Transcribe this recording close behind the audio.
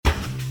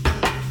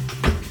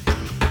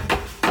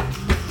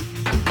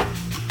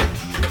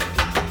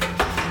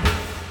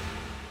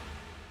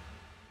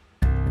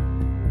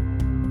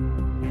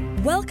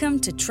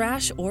to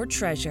Trash or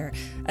Treasure,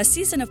 a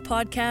season of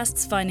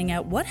podcasts finding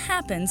out what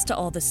happens to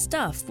all the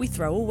stuff we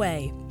throw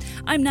away.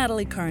 I'm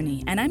Natalie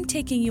Carney, and I'm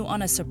taking you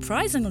on a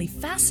surprisingly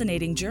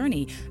fascinating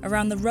journey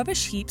around the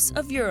rubbish heaps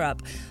of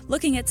Europe,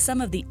 looking at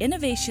some of the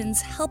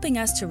innovations helping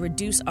us to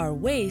reduce our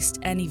waste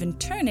and even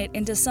turn it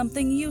into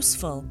something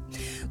useful.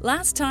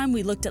 Last time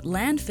we looked at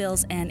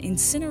landfills and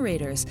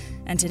incinerators,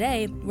 and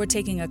today we're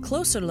taking a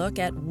closer look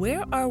at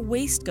where our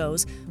waste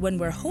goes when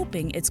we're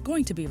hoping it's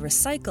going to be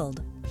recycled.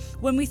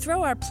 When we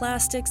throw our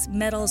plastics,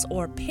 metals,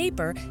 or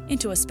paper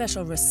into a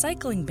special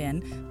recycling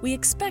bin, we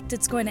expect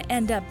it's going to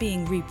end up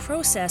being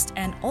reprocessed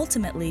and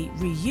ultimately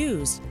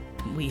reused.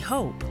 We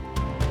hope.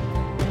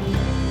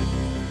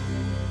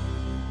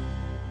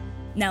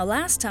 Now,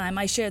 last time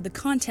I shared the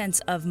contents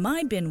of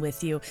my bin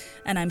with you,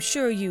 and I'm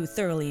sure you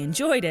thoroughly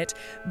enjoyed it,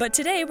 but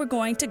today we're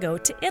going to go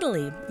to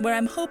Italy, where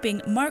I'm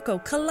hoping Marco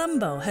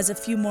Colombo has a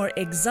few more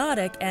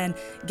exotic and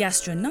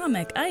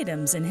gastronomic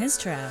items in his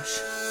trash.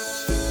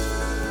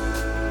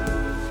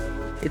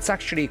 It's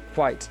actually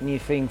quite a new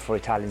thing for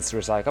Italians to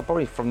recycle,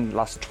 probably from the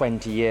last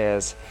 20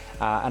 years.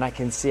 And I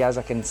can see, as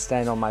I can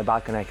stand on my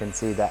balcony, I can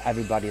see that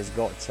everybody has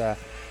got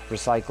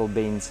recycle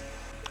bins,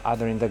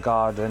 either in the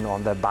garden,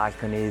 on their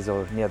balconies,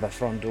 or near their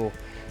front door.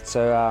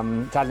 So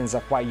Italians are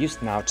quite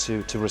used now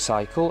to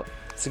recycle.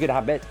 It's a good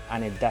habit,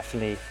 and it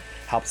definitely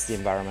helps the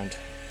environment.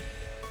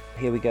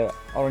 Here we go,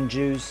 orange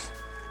juice,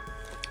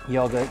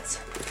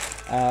 yogurt,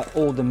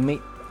 all the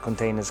meat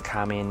containers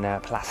come in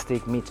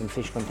plastic, meat and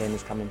fish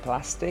containers come in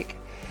plastic.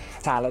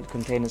 Salad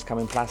containers come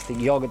in plastic,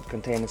 yogurt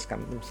containers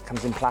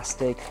comes in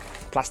plastic.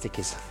 Plastic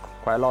is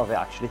quite a lot of it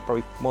actually,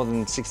 probably more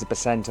than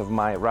 60% of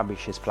my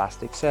rubbish is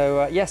plastic.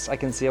 So yes, I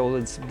can see all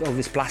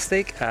this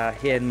plastic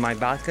here in my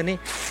balcony.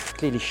 It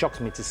clearly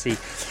shocks me to see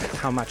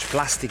how much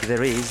plastic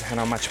there is and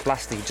how much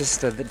plastic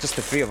just the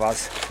three of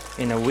us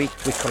in a week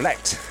we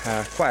collect.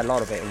 Quite a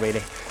lot of it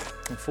really.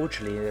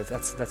 Unfortunately,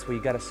 that's where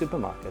you get at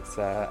supermarkets.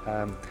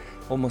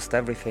 Almost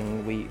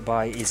everything we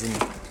buy is in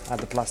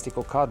either plastic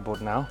or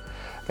cardboard now.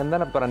 And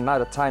then I've got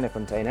another tiny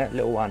container,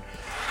 little one,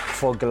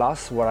 for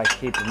glass, where I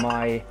keep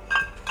my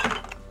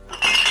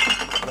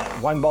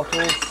wine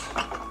bottles.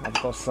 I've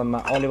got some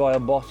olive oil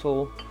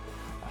bottle.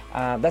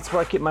 That's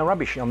where I keep my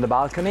rubbish, on the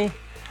balcony.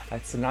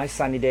 It's a nice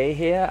sunny day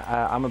here.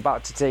 I'm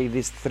about to take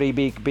these 3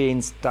 big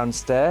bins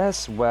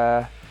downstairs,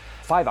 where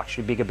 5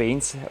 actually bigger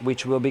bins,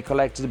 which will be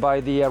collected by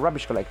the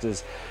rubbish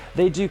collectors.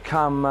 They do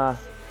come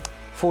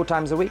 4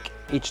 times a week.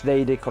 Each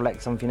day they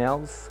collect something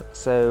else.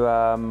 So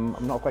I'm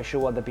not quite sure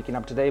what they're picking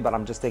up today, but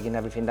I'm just taking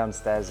everything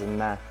downstairs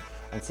and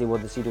see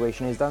what the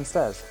situation is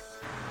downstairs.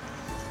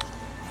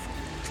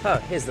 Oh,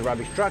 here's the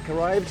rubbish truck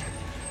arrived.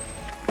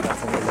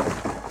 That's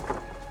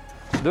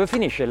amazing. Dove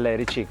finisce il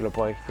riciclo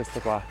poi, questo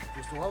qua?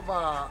 Questo qua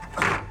va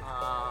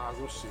a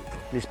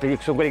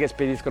Grosseto. Sono quelli che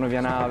spediscono via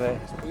nave.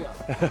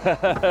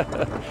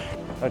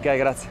 Ok,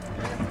 grazie.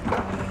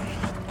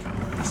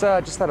 So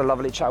I just had a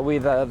lovely chat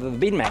with the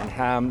bin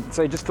man.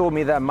 So he just told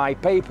me that my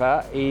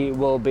paper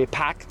will be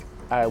packed,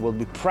 will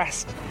be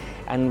pressed,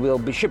 and will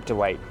be shipped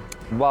away.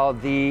 Well,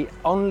 the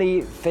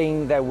only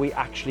thing that we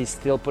actually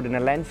still put in a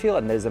landfill,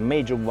 and there's a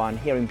major one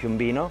here in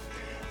Piombino,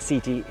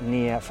 city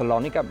near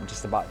Follonica,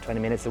 just about 20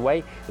 minutes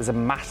away, there's a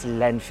massive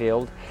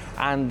landfill,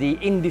 and the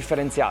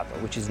indifferenziato,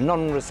 which is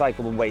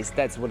non-recyclable waste,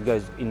 that's what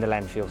goes in the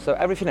landfill. So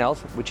everything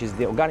else, which is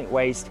the organic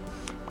waste,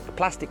 the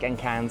plastic and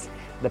cans,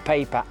 the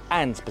paper,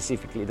 and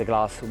specifically the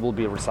glass, will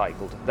be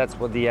recycled. That's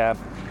what the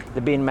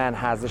bin man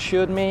has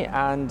assured me,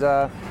 and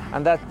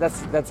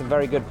that's a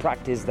very good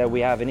practice that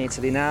we have in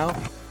Italy now.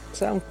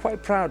 So I'm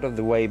quite proud of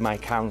the way my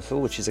council,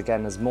 which is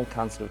again a small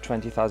council of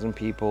 20,000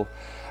 people,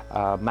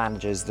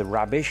 manages the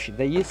rubbish.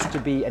 There used to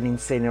be an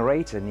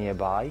incinerator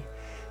nearby,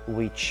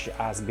 which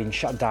has been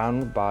shut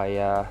down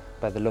by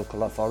the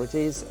local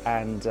authorities,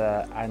 and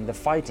they're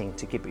fighting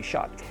to keep it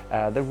shut.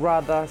 They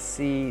rather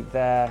see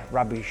their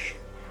rubbish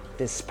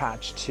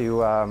dispatched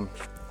to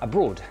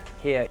abroad.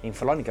 Here in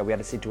Follonica we had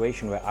a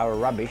situation where our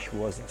rubbish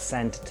was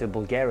sent to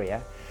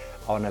Bulgaria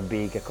on a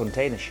big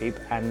container ship,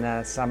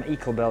 and some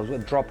eco-bells were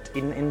dropped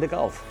in the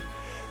Gulf.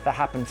 That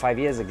happened 5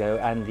 years ago,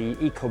 and the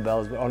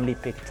eco-bells were only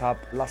picked up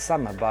last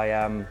summer by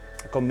a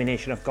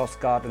combination of Coast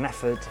Guard, an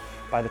effort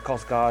by the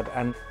Coast Guard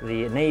and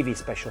the Navy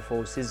Special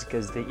Forces,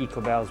 because the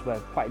eco-bells were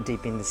quite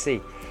deep in the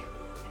sea.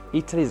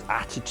 Italy's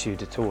attitude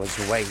towards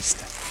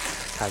waste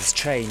has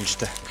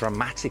changed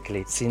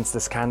dramatically since the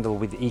scandal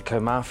with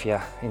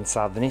eco-mafia in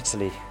southern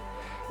Italy.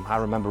 I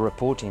remember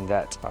reporting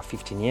that about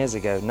 15 years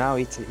ago. Now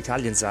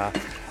Italians are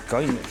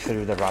going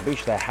through the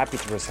rubbish, they're happy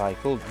to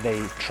recycle, they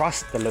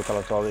trust the local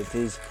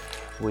authorities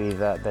with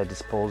their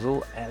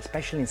disposal,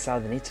 especially in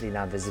southern Italy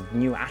now there's a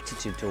new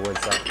attitude towards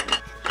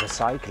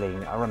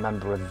recycling. I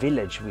remember a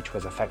village which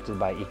was affected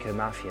by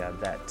eco-mafia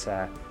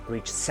that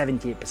reached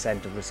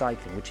 78% of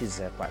recycling, which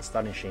is quite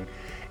astonishing.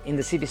 In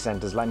the city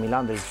centres like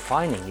Milan, there's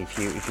fining if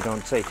you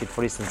don't take it.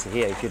 For instance,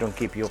 here, if you don't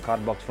keep your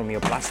card box from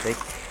your plastic,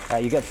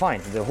 you get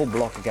fined. The whole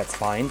block gets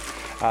fined.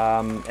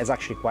 It's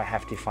actually quite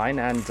hefty fine,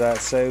 and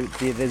so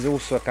there's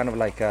also a kind of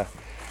like a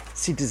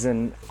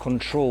citizen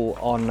control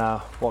on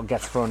what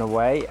gets thrown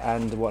away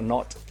and what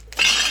not.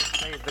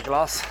 Here's the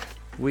glass.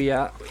 We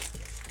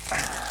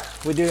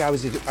do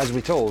as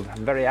we're told.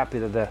 I'm very happy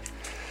that the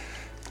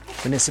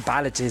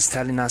municipality is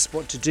telling us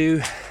what to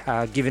do,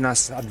 giving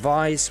us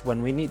advice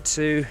when we need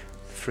to,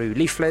 through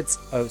leaflets,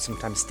 or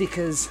sometimes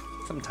stickers,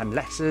 sometimes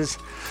letters,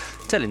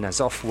 telling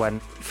us off when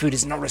food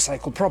is not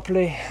recycled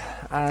properly.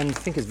 And I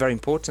think it's very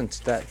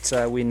important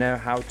that we know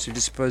how to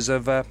dispose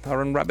of our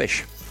own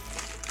rubbish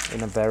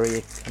in a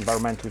very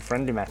environmentally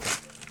friendly manner.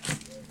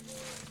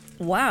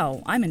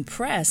 Wow, I'm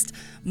impressed.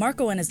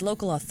 Marco and his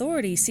local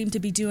authorities seem to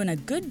be doing a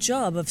good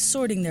job of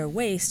sorting their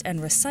waste and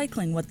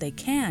recycling what they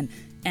can,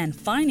 and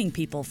fining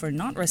people for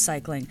not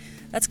recycling.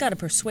 That's got to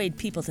persuade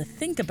people to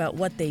think about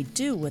what they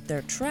do with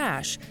their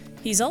trash.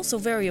 He's also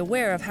very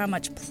aware of how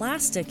much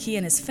plastic he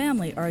and his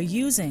family are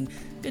using.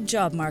 Good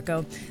job,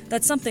 Marco.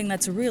 That's something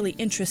that's really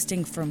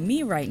interesting for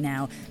me right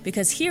now,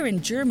 because here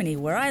in Germany,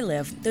 where I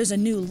live, there's a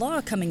new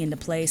law coming into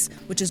place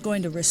which is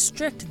going to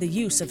restrict the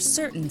use of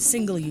certain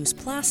single-use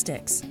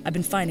plastics. I've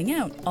been finding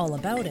out all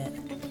about it.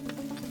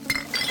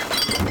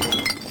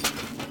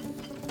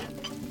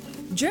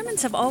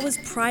 Germans have always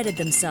prided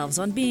themselves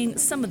on being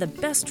some of the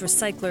best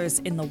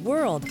recyclers in the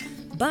world,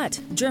 but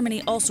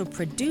Germany also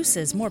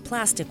produces more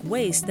plastic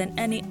waste than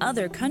any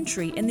other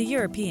country in the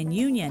European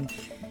Union.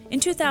 In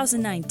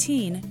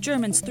 2019,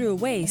 Germans threw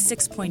away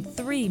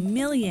 6.3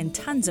 million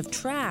tons of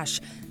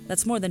trash.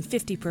 That's more than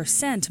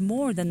 50%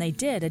 more than they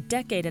did a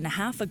decade and a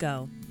half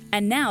ago.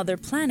 And now they're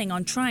planning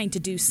on trying to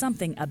do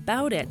something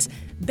about it,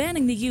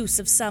 banning the use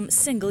of some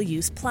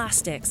single-use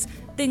plastics.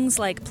 Things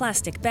like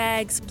plastic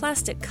bags,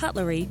 plastic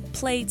cutlery,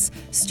 plates,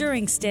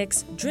 stirring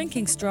sticks,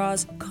 drinking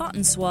straws,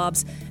 cotton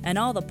swabs, and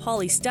all the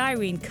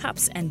polystyrene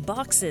cups and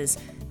boxes.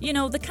 You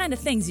know, the kind of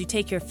things you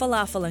take your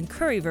falafel and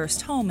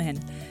currywurst home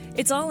in.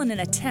 It's all in an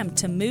attempt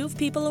to move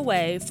people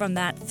away from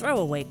that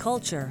throwaway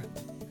culture.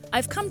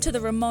 I've come to the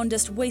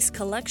Remondist Waste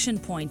Collection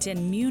Point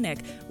in Munich,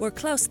 where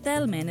Klaus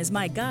Thälmann is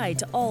my guide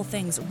to all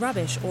things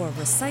rubbish or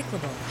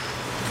recyclable.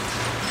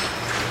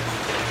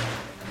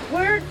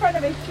 We're in front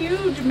of a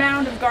huge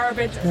mound of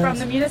garbage from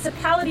the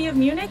municipality of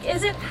Munich.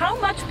 Is it, how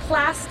much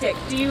plastic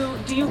do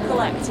you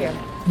collect here?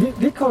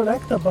 We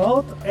collect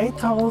about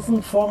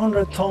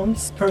 8,400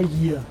 tons per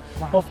year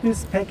of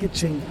this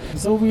packaging.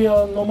 So we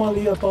are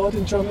normally about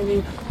in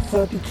Germany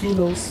 30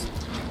 kilos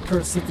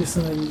per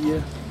citizen a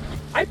year.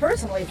 I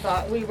personally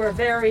thought we were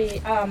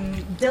very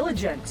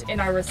diligent in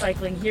our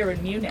recycling here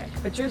in Munich,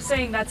 but you're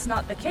saying that's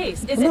not the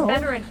case. Is it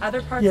better in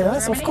other parts of Germany?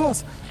 Yes, of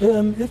course.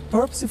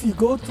 If you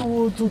go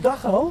to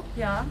Dachau,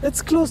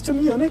 it's close to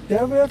Munich.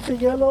 There we have the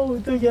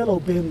yellow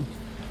bin.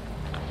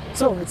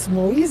 So it's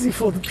more easy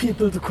for the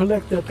people to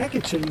collect their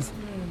packagings.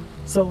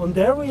 So and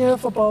there we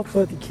have about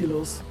 30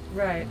 kilos.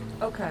 Right.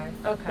 Okay.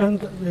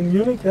 And in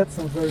Munich, that's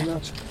not very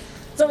much.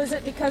 So is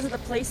it because of the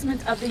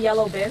placement of the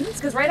yellow bins?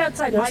 Because right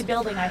outside my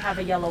building I have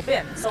a yellow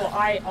bin, so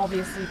I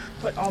obviously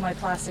put all my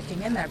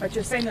plasticing in there. But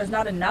you're saying there's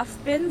not enough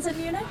bins in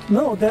Munich?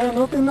 No, there are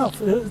not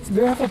enough.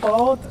 We have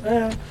about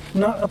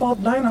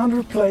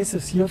 900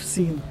 places you've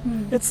seen.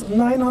 It's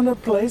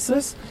 900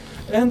 places,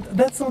 and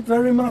that's not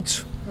very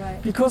much.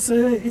 Right. Because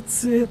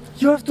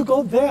you have to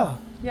go there.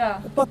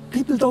 Yeah. But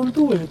people don't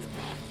do it.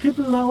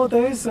 People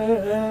nowadays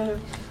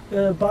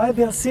buy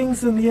their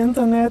things in the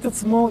internet.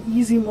 It's more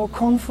easy, more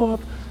comfortable,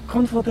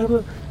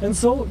 and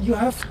so you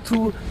have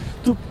to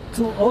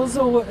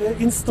also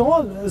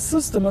install a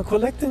system, a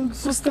collecting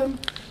system,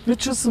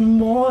 which is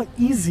more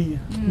easy,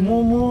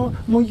 more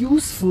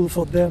useful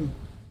for them.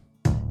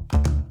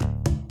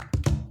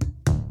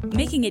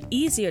 Making it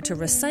easier to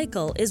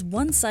recycle is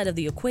one side of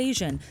the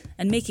equation,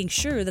 and making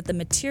sure that the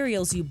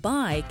materials you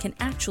buy can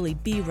actually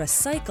be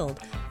recycled.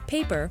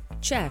 Paper,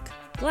 check.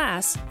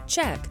 Glass,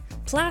 check.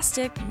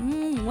 Plastic,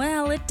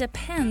 well, it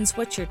depends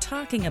what you're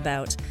talking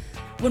about.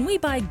 When we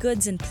buy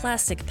goods in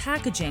plastic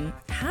packaging,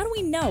 how do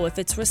we know if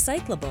it's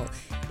recyclable?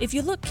 If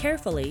you look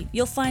carefully,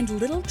 you'll find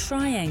little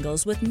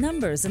triangles with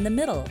numbers in the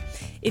middle.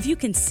 If you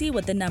can see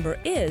what the number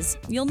is,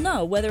 you'll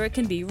know whether it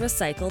can be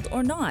recycled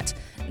or not.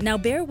 Now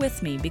bear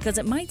with me because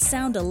it might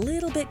sound a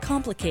little bit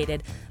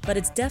complicated, but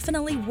it's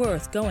definitely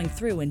worth going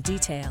through in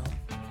detail.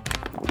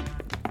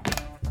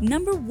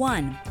 Number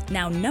 1.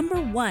 Now,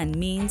 number 1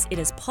 means it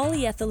is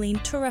polyethylene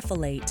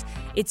terephthalate.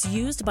 It's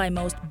used by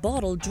most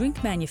bottled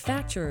drink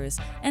manufacturers,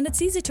 and it's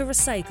easy to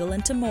recycle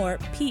into more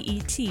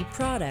PET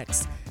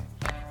products.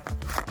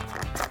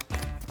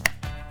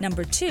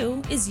 Number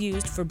 2 is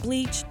used for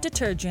bleach,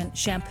 detergent,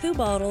 shampoo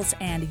bottles,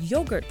 and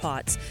yogurt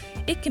pots.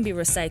 It can be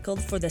recycled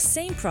for the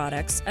same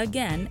products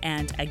again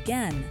and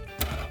again.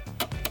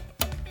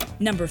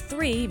 Number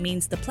 3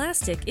 means the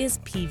plastic is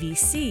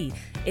PVC.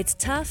 It's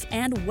tough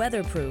and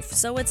weatherproof,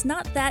 so it's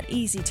not that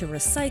easy to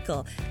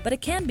recycle, but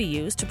it can be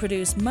used to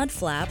produce mud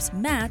flaps,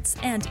 mats,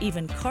 and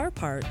even car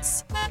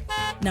parts.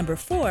 Number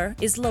 4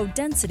 is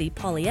low-density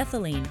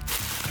polyethylene.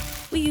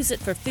 We use it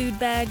for food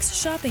bags,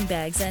 shopping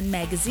bags, and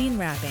magazine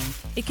wrapping.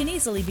 It can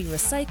easily be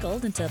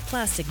recycled into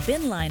plastic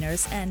bin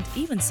liners and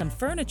even some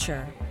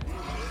furniture.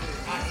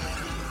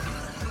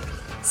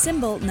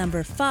 Symbol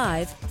number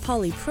 5,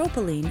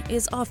 polypropylene,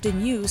 is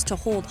often used to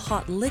hold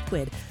hot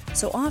liquid,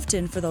 so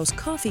often for those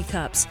coffee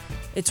cups.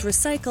 It's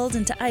recycled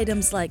into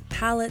items like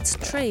pallets,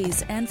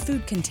 trays, and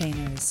food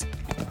containers.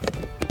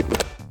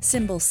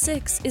 Symbol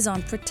 6 is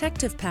on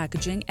protective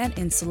packaging and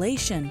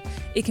insulation.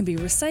 It can be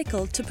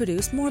recycled to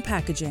produce more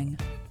packaging.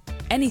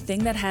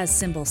 Anything that has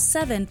symbol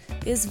 7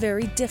 is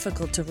very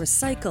difficult to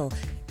recycle.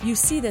 You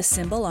see this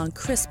symbol on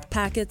crisp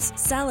packets,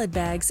 salad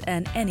bags,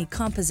 and any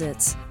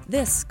composites.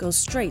 This goes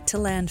straight to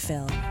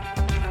landfill.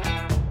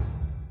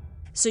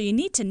 So you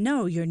need to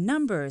know your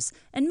numbers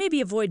and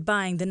maybe avoid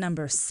buying the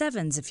number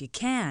 7s if you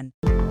can.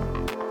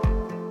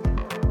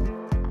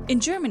 In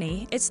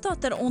Germany, it's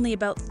thought that only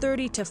about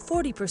 30 to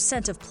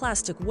 40% of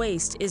plastic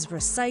waste is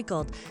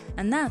recycled,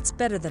 and that's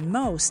better than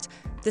most.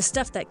 The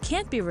stuff that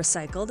can't be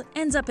recycled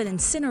ends up in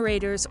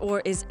incinerators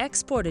or is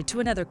exported to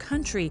another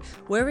country,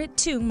 where it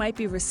too might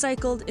be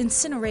recycled,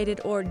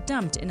 incinerated, or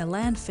dumped in a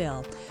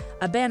landfill.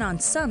 A ban on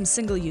some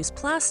single-use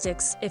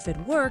plastics, if it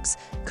works,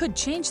 could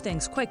change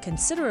things quite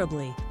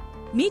considerably.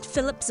 Meet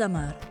Philipp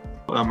Sommer.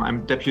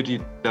 I'm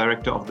Deputy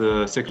Director of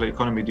the Circular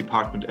Economy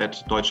Department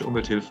at Deutsche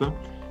Umwelthilfe.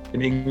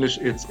 In English,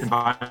 it's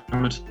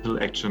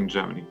Environmental Action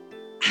Germany.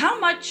 How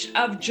much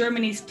of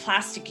Germany's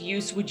plastic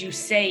use would you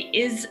say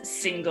is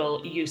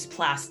single-use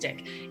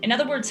plastic? In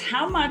other words,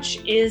 how much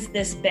is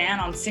this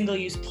ban on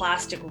single-use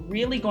plastic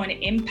really going to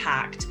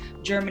impact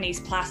Germany's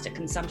plastic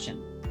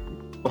consumption?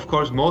 Of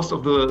course, most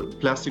of the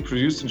plastic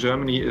produced in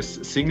Germany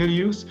is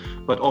single-use,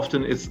 but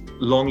often it's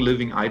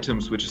long-living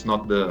items, which is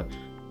not the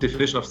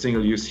definition of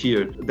single use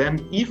here.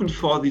 Then even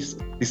for these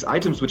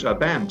items which are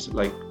banned,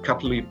 like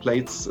cutlery,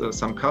 plates,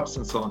 some cups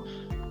and so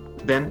on,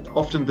 then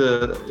often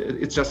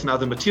it's just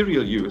another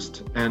material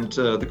used, and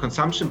the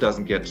consumption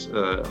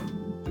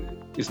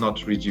is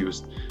not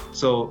reduced.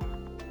 So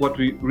what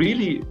we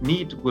really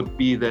need would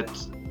be that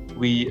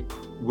we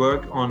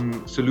work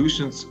on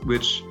solutions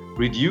which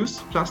reduce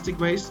plastic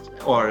waste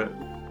or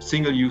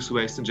single-use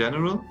waste in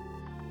general,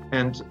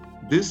 and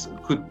this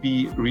could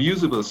be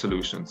reusable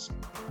solutions.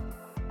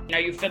 Are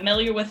you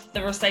familiar with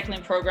the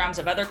recycling programs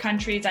of other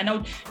countries? I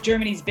know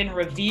Germany's been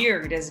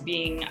revered as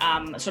being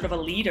sort of a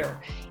leader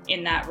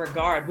in that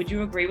regard. Would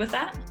you agree with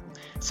that?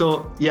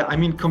 So, yeah, I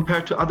mean,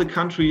 compared to other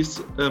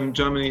countries,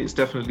 Germany is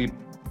definitely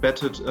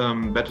better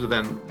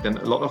than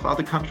a lot of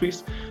other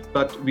countries,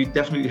 but we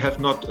definitely have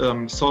not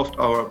solved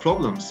our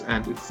problems,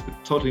 and it's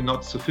totally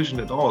not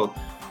sufficient at all.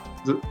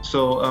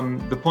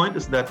 The point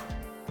is that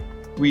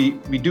we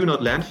do not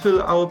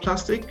landfill our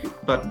plastic,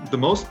 but the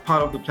most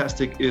part of the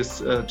plastic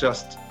is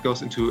just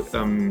goes into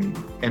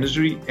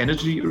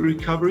energy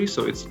recovery,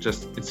 so it's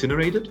just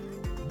incinerated,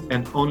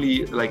 and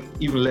only like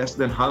even less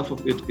than half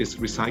of it is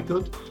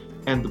recycled.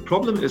 And the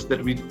problem is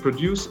that we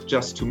produce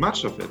just too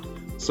much of it.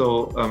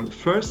 So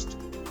first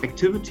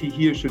activity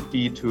here should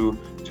be to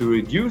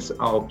reduce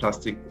our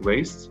plastic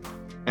waste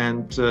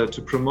and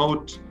to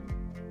promote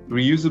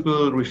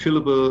reusable,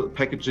 refillable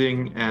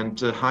packaging and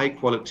high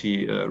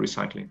quality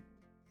recycling.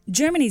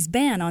 Germany's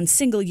ban on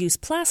single-use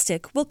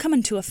plastic will come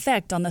into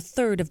effect on the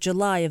 3rd of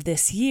July of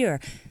this year,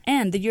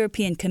 and the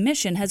European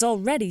Commission has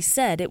already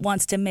said it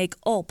wants to make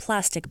all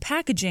plastic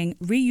packaging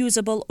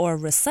reusable or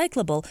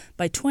recyclable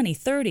by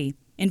 2030.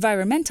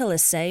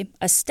 Environmentalists say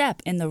a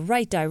step in the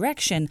right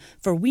direction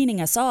for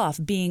weaning us off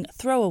being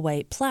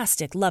throwaway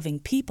plastic-loving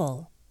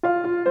people.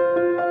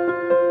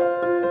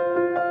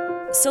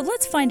 So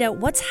let's find out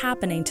what's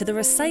happening to the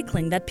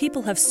recycling that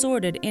people have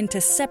sorted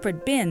into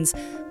separate bins,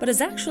 but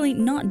is actually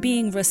not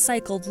being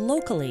recycled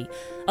locally.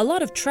 A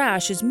lot of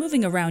trash is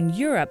moving around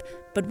Europe,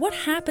 but what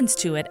happens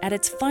to it at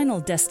its final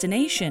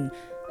destination?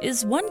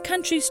 Is one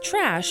country's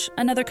trash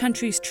another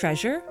country's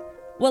treasure?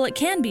 Well, it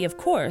can be, of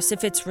course,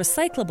 if it's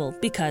recyclable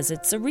because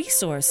it's a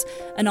resource,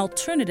 an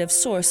alternative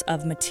source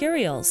of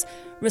materials.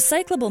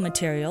 Recyclable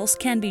materials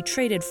can be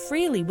traded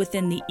freely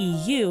within the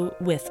EU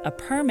with a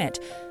permit.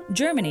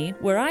 Germany,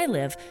 where I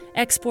live,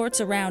 exports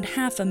around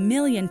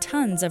 500,000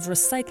 tons of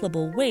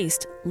recyclable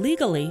waste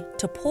legally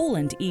to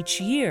Poland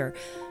each year.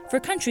 For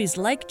countries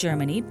like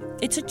Germany,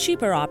 it's a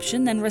cheaper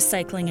option than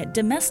recycling it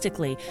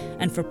domestically,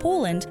 and for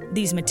Poland,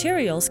 these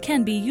materials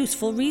can be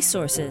useful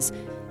resources.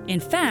 In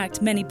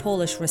fact, many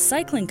Polish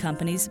recycling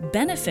companies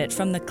benefit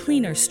from the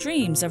cleaner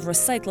streams of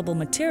recyclable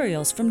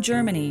materials from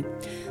Germany.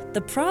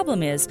 The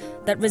problem is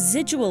that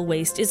residual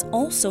waste is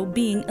also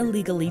being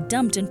illegally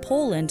dumped in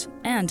Poland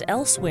and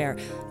elsewhere,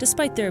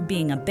 despite there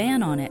being a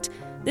ban on it.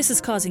 This is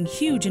causing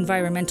huge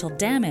environmental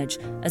damage,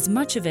 as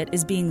much of it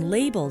is being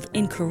labeled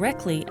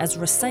incorrectly as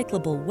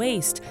recyclable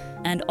waste.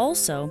 And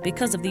also,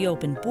 because of the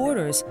open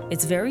borders,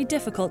 it's very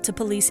difficult to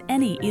police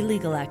any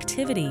illegal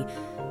activity.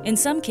 In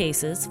some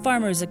cases,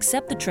 farmers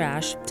accept the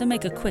trash to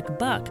make a quick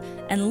buck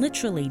and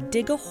literally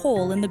dig a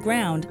hole in the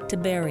ground to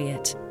bury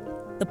it.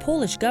 The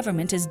Polish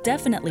government is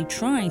definitely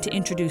trying to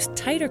introduce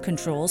tighter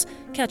controls,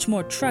 catch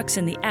more trucks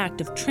in the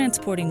act of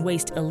transporting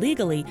waste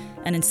illegally,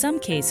 and in some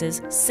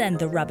cases, send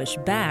the rubbish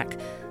back.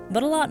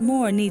 But a lot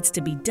more needs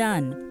to be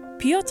done.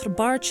 Piotr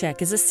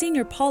Barczyk is a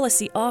senior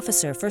policy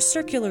officer for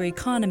circular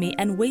economy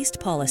and waste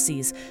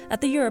policies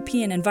at the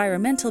European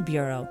Environmental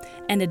Bureau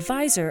and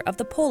advisor of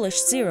the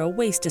Polish Zero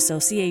Waste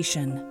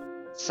Association.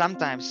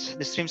 Sometimes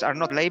the streams are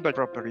not labeled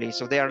properly,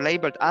 so they are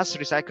labeled as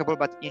recyclable,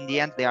 but in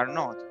the end they are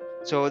not.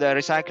 So the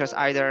recyclers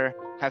either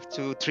have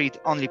to treat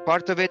only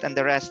part of it and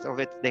the rest of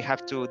it they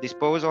have to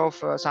dispose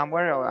of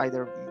somewhere, or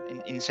either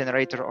in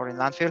incinerator or in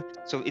landfill.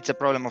 So it's a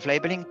problem of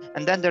labeling.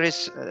 And then there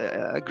is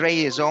a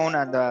gray zone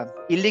and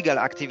illegal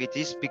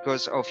activities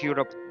because of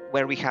Europe,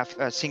 where we have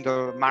a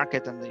single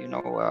market and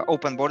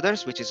open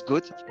borders, which is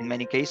good in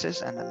many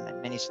cases and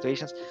in many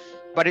situations.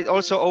 But it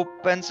also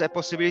opens a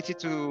possibility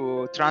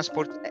to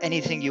transport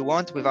anything you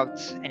want without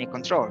any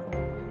control.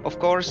 Of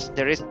course,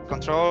 there is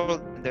control.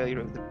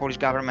 The Polish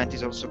government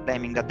is also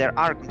claiming that they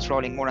are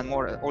controlling more and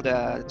more all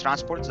the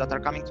transports that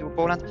are coming to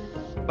Poland,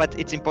 but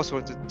it's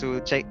impossible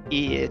to check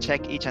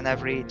each and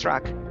every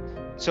truck.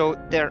 So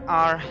there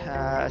are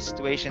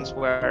situations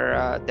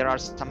where there are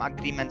some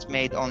agreements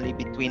made only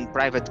between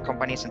private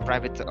companies and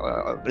private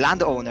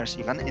landowners,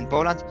 even in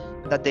Poland,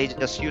 that they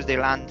just use their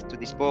land to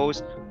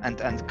dispose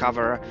and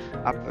cover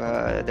up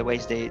the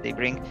waste they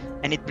bring.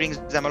 And it brings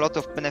them a lot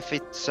of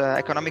benefits,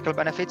 economical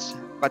benefits,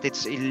 but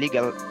it's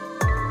illegal.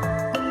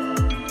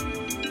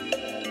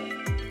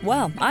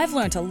 Well, I've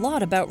learned a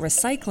lot about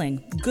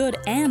recycling, good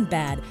and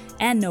bad,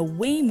 and know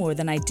way more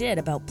than I did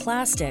about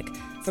plastic.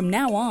 From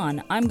now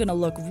on, I'm going to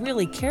look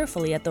really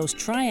carefully at those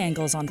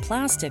triangles on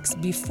plastics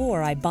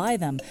before I buy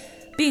them.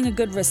 Being a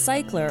good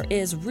recycler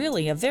is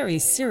really a very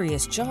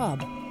serious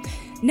job.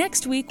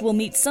 Next week, we'll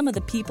meet some of the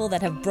people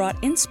that have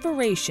brought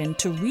inspiration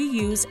to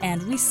reuse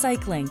and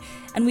recycling,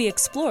 and we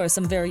explore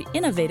some very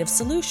innovative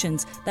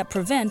solutions that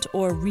prevent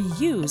or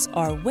reuse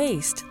our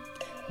waste.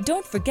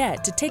 Don't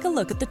forget to take a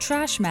look at the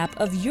trash map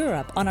of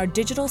Europe on our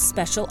digital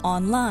special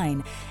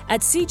online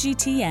at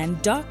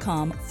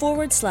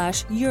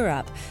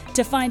cgtn.com/Europe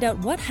to find out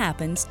what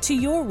happens to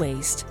your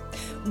waste.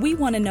 We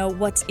want to know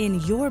what's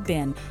in your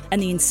bin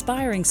and the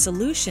inspiring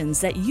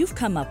solutions that you've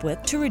come up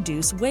with to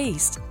reduce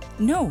waste.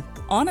 No,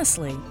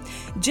 honestly.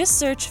 Just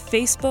search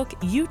Facebook,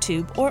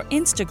 YouTube, or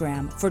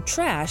Instagram for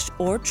Trash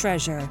or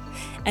Treasure.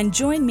 And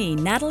join me,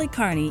 Natalie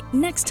Carney,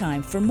 next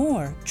time for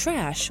more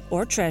Trash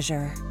or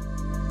Treasure.